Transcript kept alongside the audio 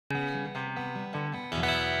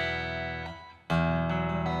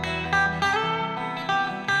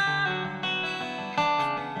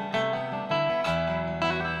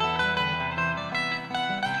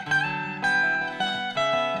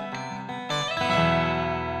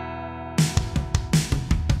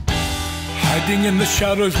hiding in the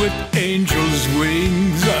shadows with angels'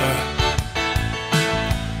 wings,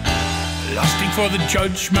 lusting for the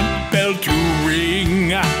judgment bell to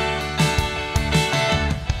ring,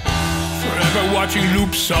 forever watching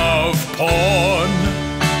loops of porn,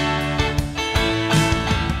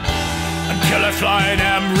 until I fly and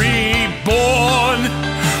am reborn.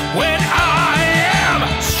 When I am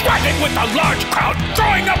swagging with a large crowd,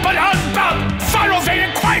 growing up and unbound, viral vein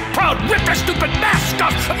and quite proud, rip the stupid mask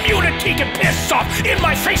off, immunity can piss off, in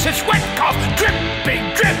my face is sweat cough, dripping,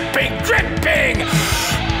 dripping, dripping.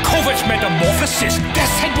 COVID's metamorphosis,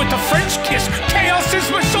 death's head with a French kiss, chaos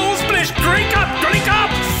is my soul's bliss, drink up, drink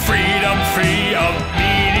up. Freedom free of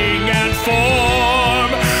meaning and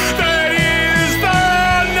form, that is the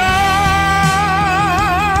norm.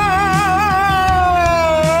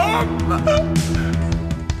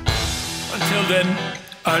 Until then,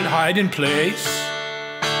 I'll hide in place,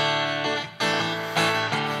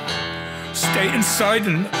 stay inside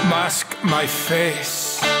and mask my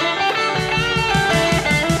face,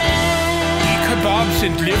 eat kebabs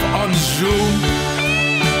and live on Zoom,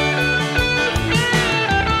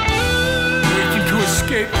 waiting to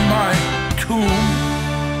escape my tomb.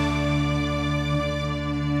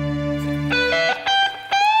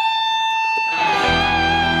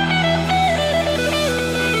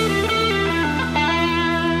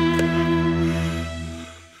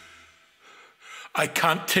 I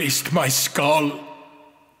can't taste my skull.